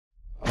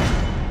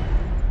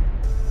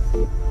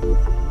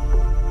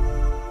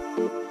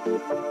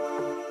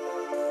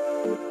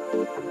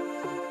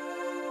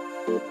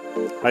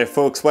Hi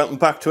folks, welcome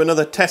back to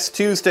another Test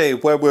Tuesday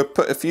where we'll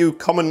put a few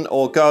common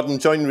or garden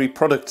joinery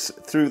products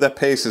through their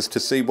paces to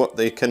see what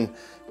they can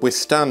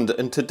withstand.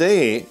 And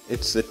today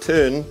it's the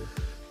turn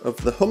of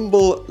the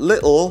humble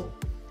little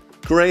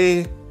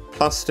grey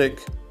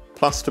plastic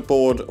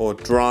plasterboard or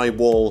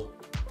drywall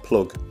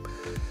plug.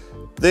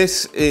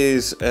 This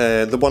is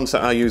the ones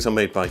that I use are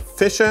made by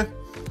Fischer,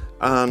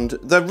 and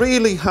they're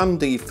really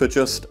handy for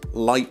just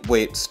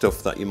lightweight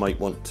stuff that you might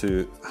want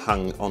to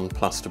hang on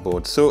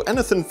plasterboard. So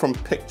anything from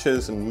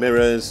pictures and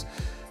mirrors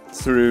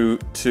through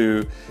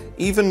to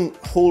even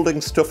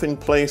holding stuff in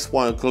place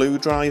while glue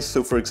dries.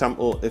 So for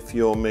example, if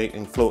you're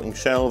making floating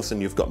shelves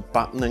and you've got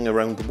battening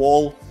around the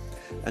wall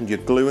and you're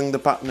gluing the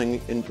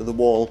battening into the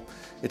wall,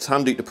 it's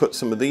handy to put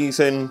some of these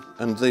in,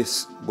 and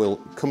this will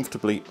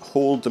comfortably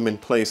hold them in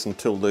place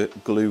until the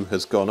glue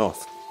has gone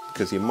off,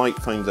 because you might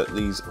find that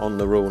these on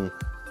their own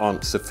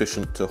aren't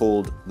sufficient to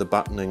hold the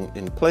battening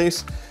in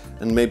place,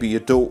 and maybe you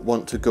don't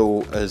want to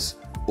go as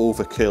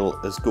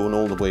overkill as going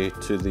all the way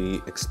to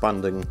the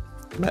expanding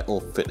metal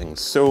fittings.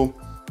 So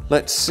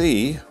let's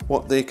see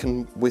what they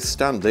can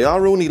withstand. They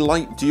are only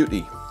light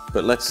duty,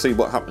 but let's see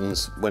what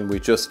happens when we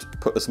just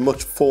put as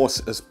much force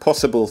as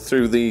possible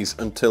through these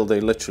until they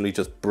literally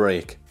just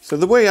break. So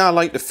the way I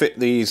like to fit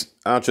these,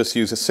 I just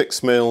use a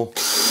 6mm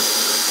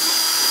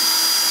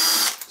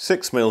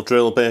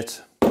drill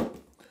bit.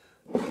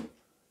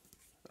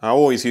 I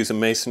always use a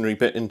masonry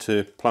bit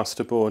into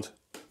plasterboard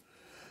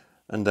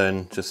and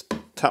then just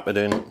tap it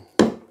in.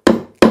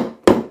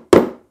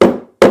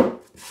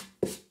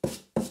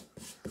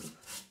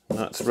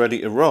 That's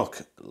ready to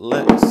rock.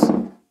 Let's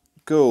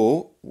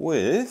go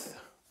with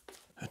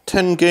a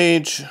 10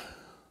 gauge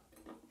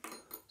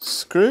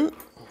screw.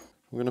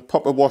 I'm going to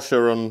pop a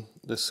washer on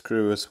the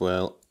screw as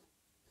well.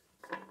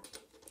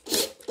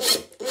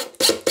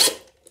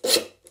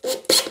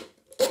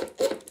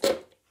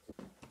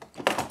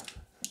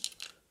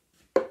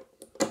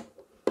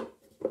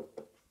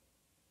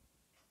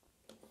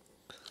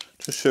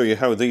 Just show you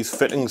how these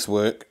fittings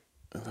work.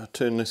 If I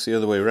turn this the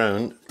other way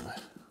around.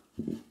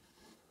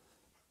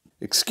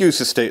 Excuse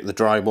the state of the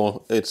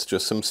drywall, it's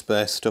just some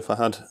spare stuff I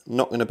had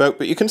knocking about,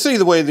 but you can see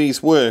the way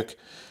these work.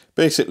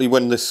 Basically,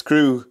 when the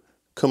screw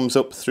comes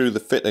up through the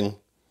fitting,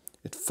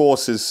 it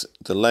forces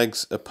the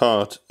legs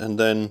apart, and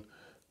then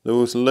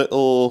those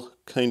little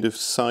kind of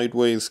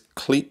sideways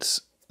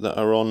cleats that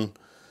are on,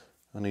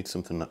 I need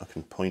something that I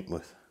can point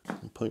with.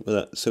 Point with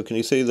that. So can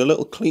you see the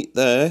little cleat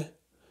there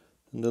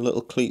and the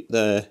little cleat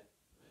there?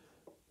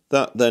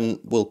 That then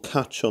will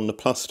catch on the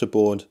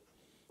plasterboard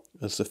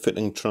as the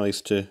fitting tries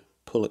to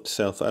pull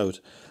itself out.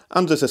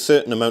 And there's a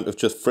certain amount of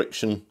just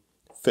friction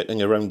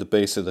fitting around the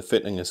base of the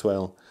fitting as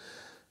well.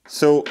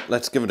 So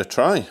let's give it a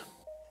try.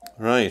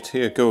 Right,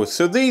 here goes.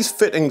 So these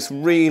fittings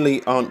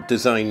really aren't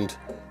designed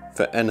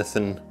for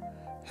anything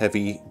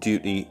heavy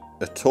duty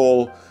at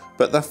all,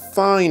 but they're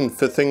fine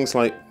for things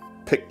like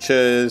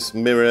pictures,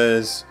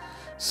 mirrors,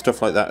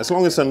 stuff like that, as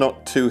long as they're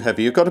not too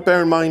heavy. You've got to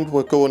bear in mind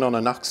we're going on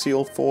an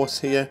axial force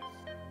here.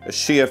 A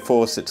shear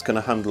force, it's going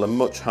to handle a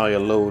much higher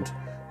load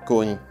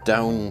going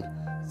down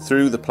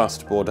through the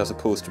plasterboard as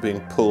opposed to being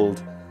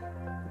pulled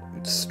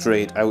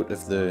straight out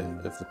of the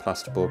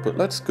plasterboard. But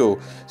let's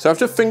go. So I've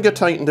just finger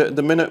tightened it at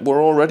the minute.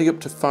 We're already up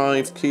to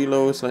 5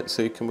 kilos. Let's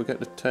see, can we get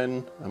to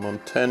 10? I'm on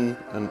 10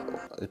 and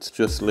it's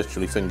just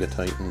literally finger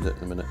tightened at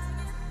the minute.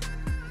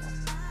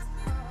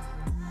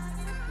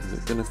 Is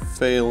it going to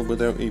fail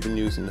without even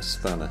using a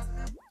spanner?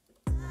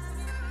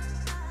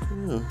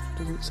 Oh,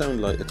 doesn't sound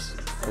like it's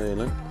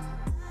failing.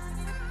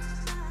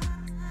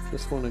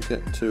 Just want to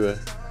get to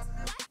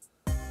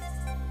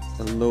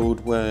a load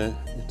where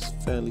it's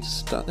fairly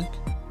static.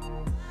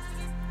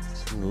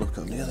 Let's have a look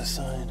on the other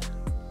side.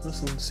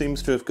 Nothing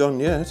seems to have gone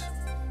yet.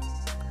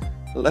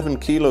 11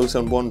 kilos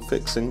on one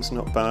fixing's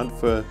not bad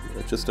for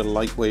just a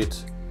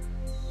lightweight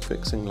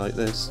fixing like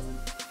this.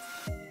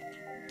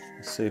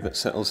 Let's see if it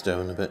settles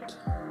down a bit.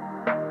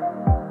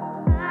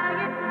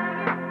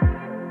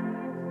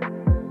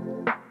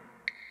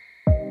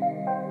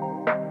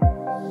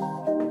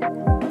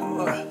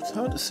 It's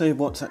hard to say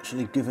what's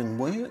actually giving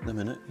way at the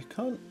minute. You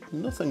can't,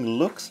 nothing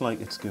looks like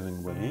it's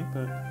giving way,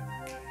 but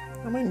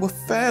I mean, we're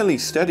fairly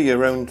steady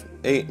around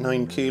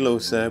 8-9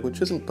 kilos there,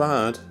 which isn't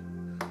bad.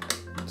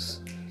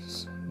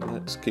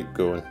 Let's keep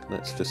going.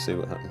 Let's just see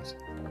what happens.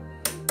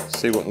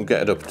 See what we can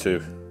get it up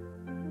to.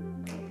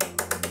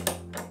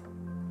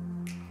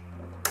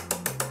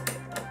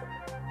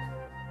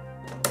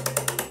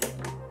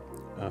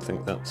 I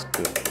think that's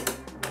good.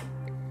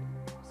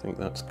 I think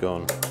that's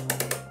gone.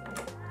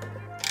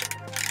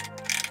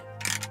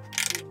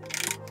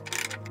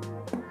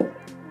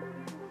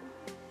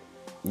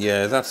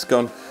 Yeah, that's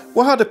gone.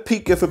 We had a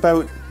peak of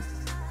about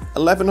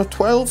 11 or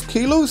 12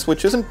 kilos,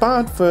 which isn't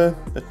bad for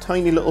a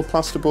tiny little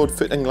plasterboard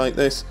fitting like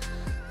this.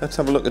 Let's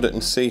have a look at it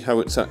and see how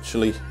it's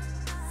actually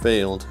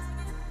failed.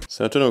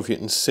 So I don't know if you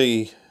can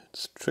see,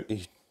 it's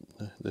tricky.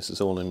 This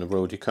is all in the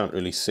road, you can't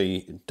really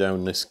see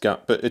down this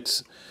gap, but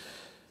it's,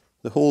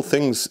 the whole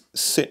thing's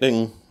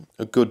sitting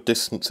a good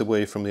distance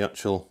away from the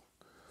actual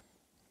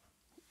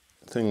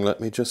thing.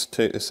 Let me just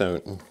take this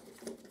out and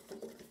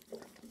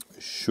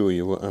show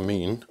you what I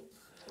mean.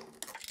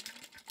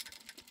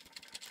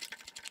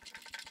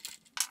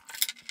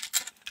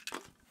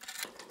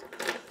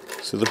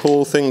 So the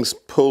whole thing's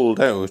pulled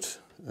out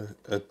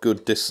a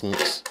good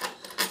distance.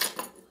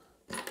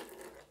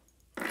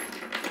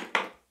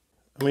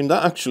 I mean,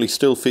 that actually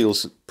still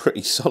feels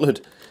pretty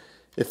solid.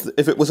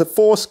 If it was a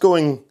force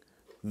going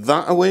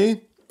that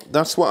away,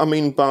 that's what I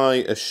mean by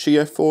a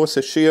shear force.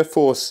 A shear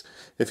force,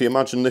 if you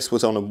imagine this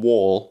was on a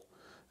wall,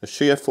 a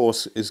shear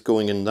force is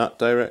going in that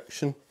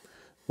direction,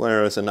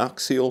 whereas an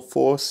axial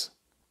force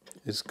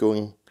is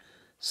going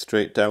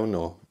straight down,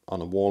 or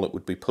on a wall it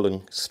would be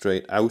pulling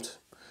straight out.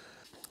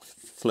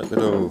 Flip it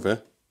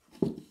over.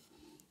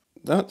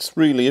 That's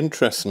really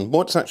interesting.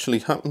 What's actually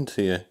happened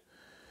here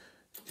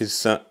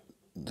is that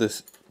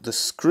the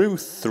screw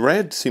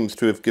thread seems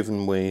to have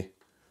given way,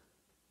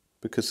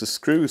 because the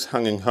screw's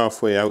hanging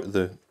halfway out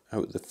the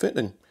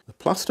fitting. The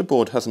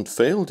plasterboard hasn't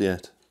failed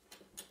yet.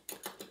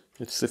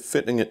 It's the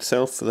fitting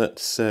itself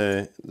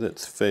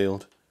that's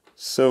failed.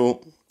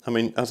 So, I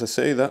mean, as I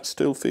say, that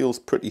still feels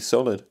pretty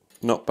solid.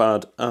 Not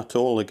bad at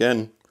all.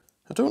 Again,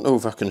 I don't know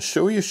if I can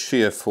show you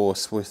shear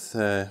force with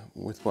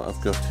what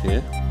I've got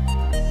here.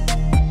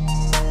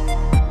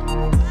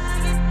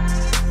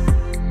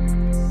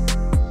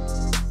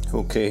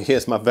 Okay,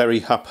 here's my very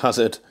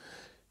haphazard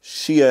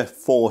shear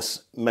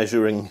force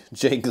measuring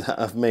jig that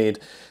I've made.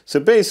 So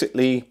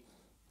basically,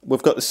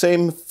 we've got the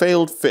same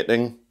failed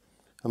fitting.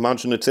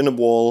 Imagine it's in a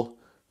wall.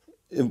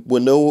 We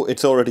know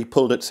it's already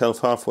pulled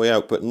itself halfway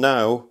out, but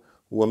now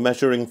we're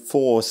measuring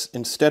force.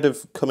 Instead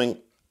of coming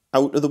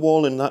out of the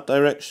wall in that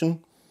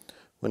direction,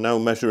 we're now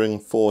measuring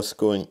force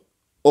going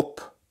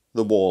up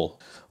the wall.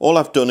 All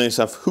I've done is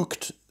I've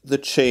hooked the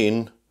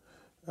chain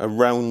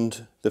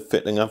around the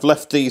fitting. I've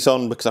left these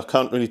on because I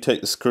can't really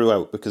take the screw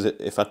out, because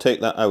if I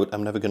take that out,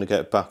 I'm never going to get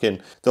it back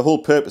in. The whole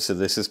purpose of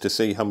this is to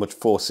see how much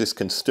force this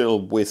can still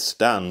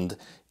withstand,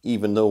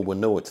 even though we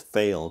know it's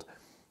failed.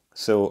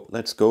 So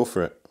let's go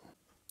for it.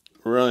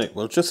 Right,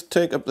 we'll just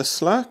take up the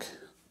slack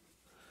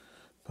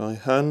by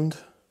hand.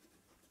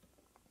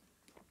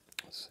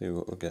 Let's see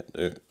what we'll get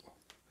to.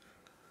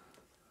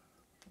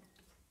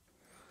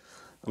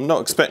 I'm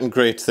not expecting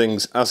great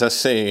things. As I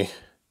say,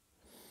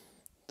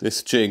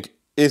 this jig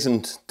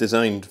isn't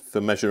designed for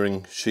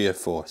measuring shear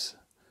force,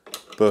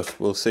 but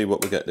we'll see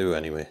what we get to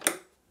anyway.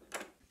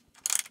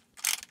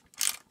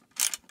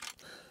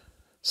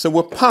 So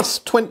we're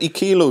past 20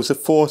 kilos of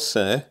force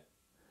there.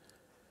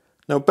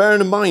 Now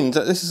bearing in mind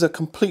that this is a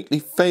completely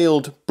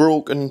failed,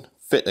 broken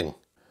fitting.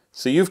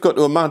 So you've got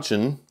to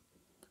imagine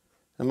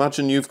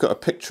you've got a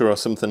picture or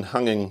something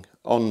hanging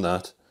on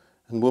that,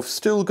 and we've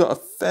still got a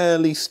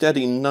fairly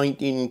steady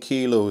 19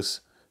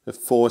 kilos of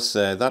force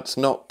there. That's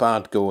not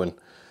bad going.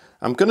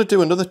 I'm going to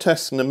do another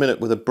test in a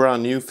minute with a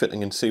brand new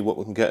fitting and see what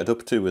we can get it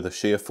up to with a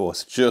shear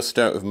force, just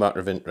out of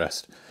matter of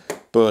interest.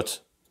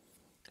 But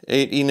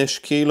 18-ish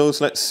kilos,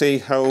 let's see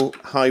how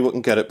high we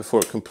can get it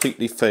before it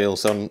completely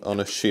fails on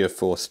a shear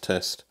force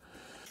test.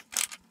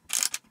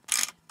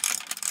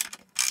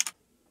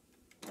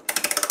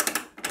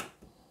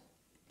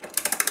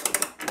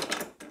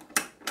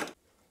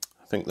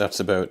 I think that's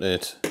about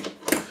it.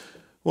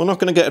 We're not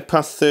going to get it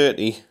past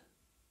 30.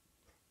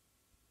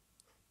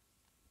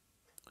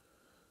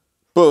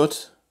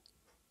 But,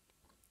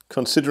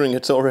 considering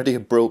it's already a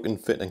broken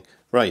fitting.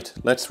 Right,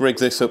 let's rig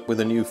this up with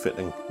a new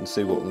fitting and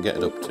see what we can get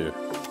it up to.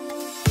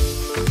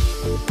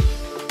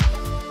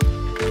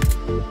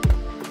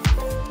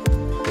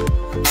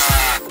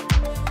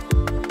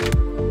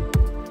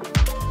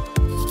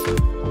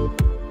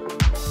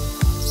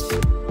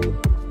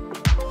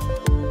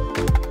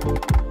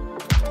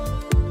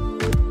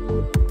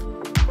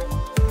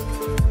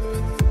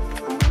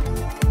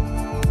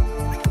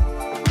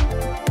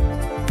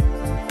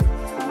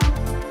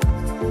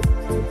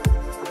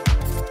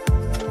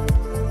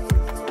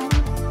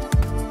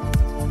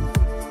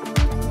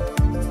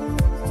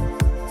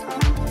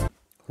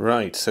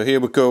 Right, so here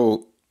we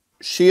go.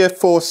 Shear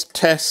force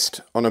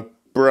test on a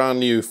brand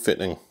new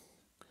fitting.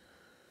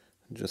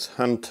 Just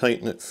hand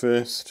tighten it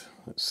first.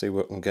 Let's see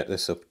what we can get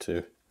this up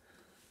to.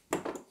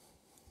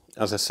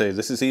 As I say,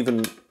 this is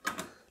even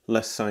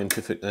less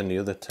scientific than the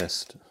other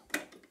test.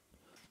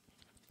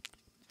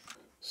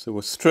 So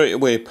we're straight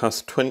away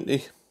past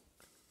 20.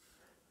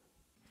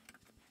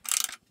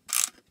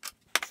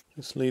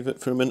 Just leave it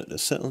for a minute to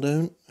settle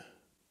down.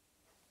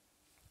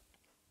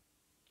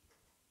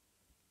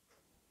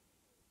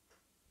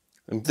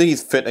 And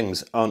these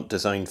fittings aren't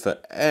designed for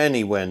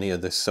anywhere near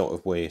this sort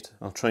of weight.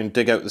 I'll try and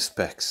dig out the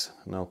specs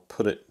and I'll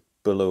put it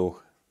below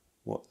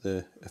what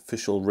the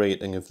official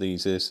rating of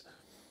these is.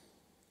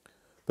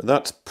 But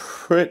that's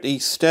pretty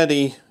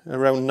steady,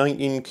 around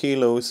 19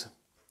 kilos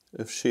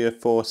of shear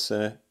force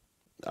there.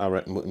 I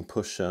reckon we can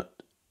push that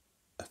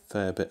a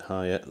fair bit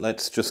higher.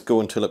 Let's just go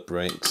until it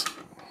breaks.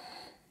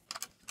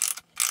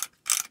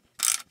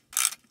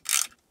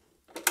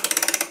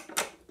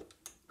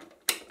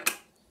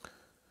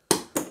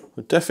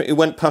 We definitely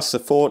went past the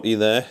 40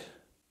 there.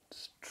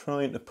 Just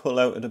trying to pull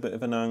out at a bit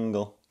of an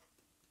angle.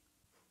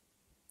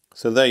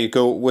 So there you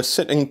go, we're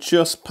sitting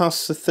just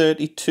past the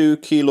 32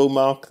 kilo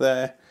mark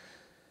there,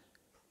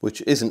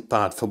 which isn't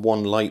bad for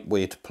one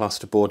lightweight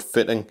plasterboard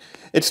fitting.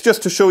 It's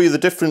just to show you the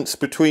difference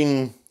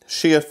between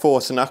shear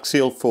force and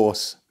axial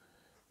force,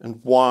 and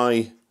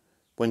why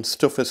when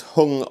stuff is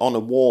hung on a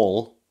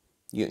wall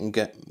you can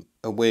get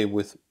away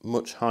with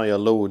much higher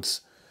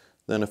loads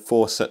than a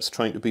force that's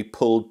trying to be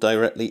pulled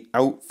directly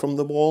out from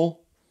the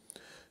wall.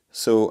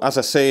 So as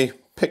I say,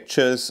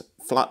 pictures,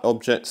 flat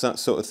objects, that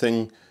sort of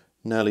thing,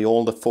 nearly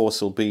all the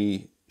force will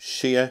be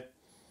shear.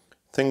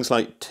 Things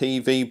like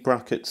TV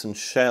brackets and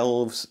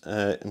shelves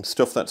and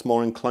stuff that's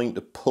more inclined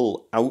to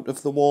pull out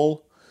of the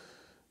wall,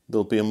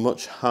 there'll be a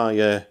much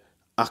higher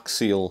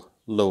axial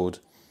load.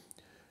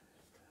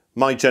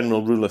 My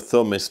general rule of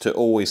thumb is to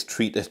always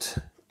treat it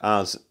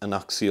as an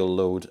axial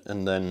load,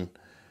 and then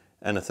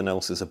anything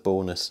else is a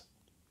bonus.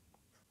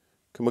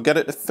 Can we get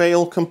it to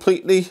fail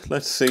completely?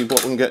 Let's see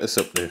what we can get us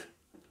up to.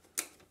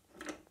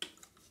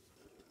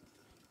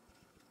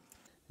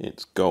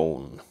 It's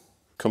gone.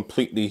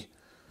 Completely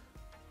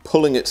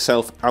pulling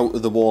itself out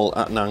of the wall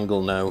at an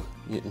angle now,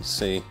 you can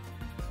see.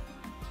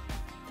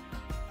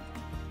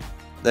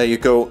 There you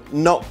go,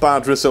 not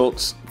bad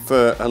results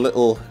for a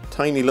little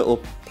tiny little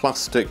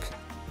plastic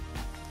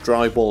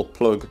drywall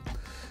plug.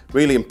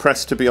 Really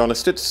impressed, to be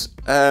honest. It's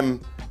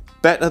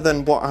better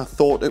than what I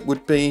thought it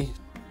would be.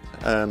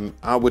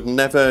 I would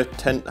never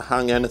tend to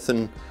hang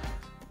anything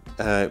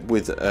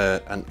with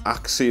an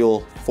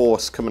axial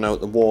force coming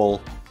out the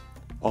wall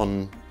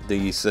on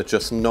these. They're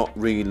just not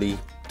really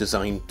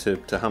designed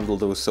to handle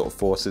those sort of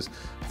forces.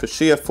 For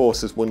shear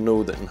forces, we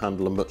know they can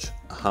handle a much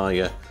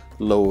higher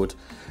load.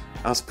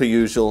 As per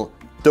usual,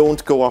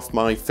 don't go off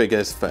my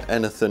figures for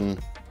anything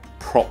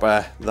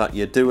proper that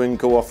you're doing.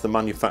 Go off the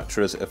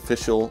manufacturer's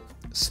official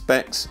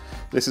specs.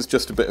 This is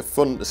just a bit of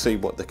fun to see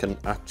what they can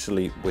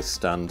actually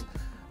withstand.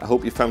 I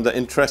hope you found that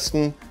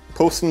interesting.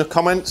 Post in the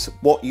comments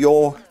what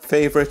your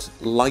favourite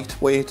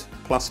lightweight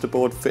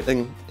plasterboard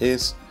fitting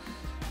is.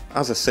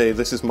 As I say,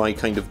 this is my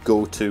kind of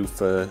go-to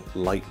for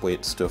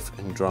lightweight stuff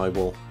in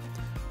drywall.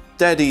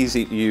 Dead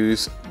easy to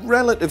use,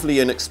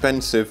 relatively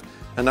inexpensive,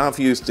 and I've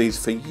used these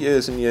for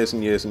years and years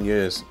and years and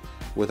years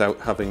without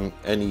having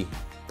any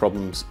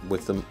problems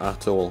with them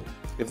at all.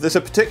 If there's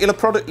a particular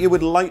product you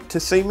would like to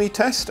see me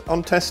test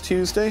on Test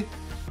Tuesday,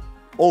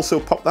 also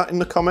pop that in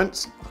the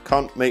comments. I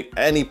can't make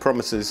any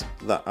promises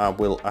that I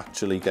will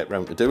actually get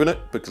round to doing it,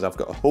 because I've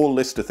got a whole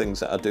list of things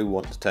that I do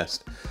want to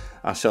test.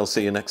 I shall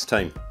see you next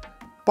time.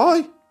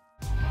 Bye!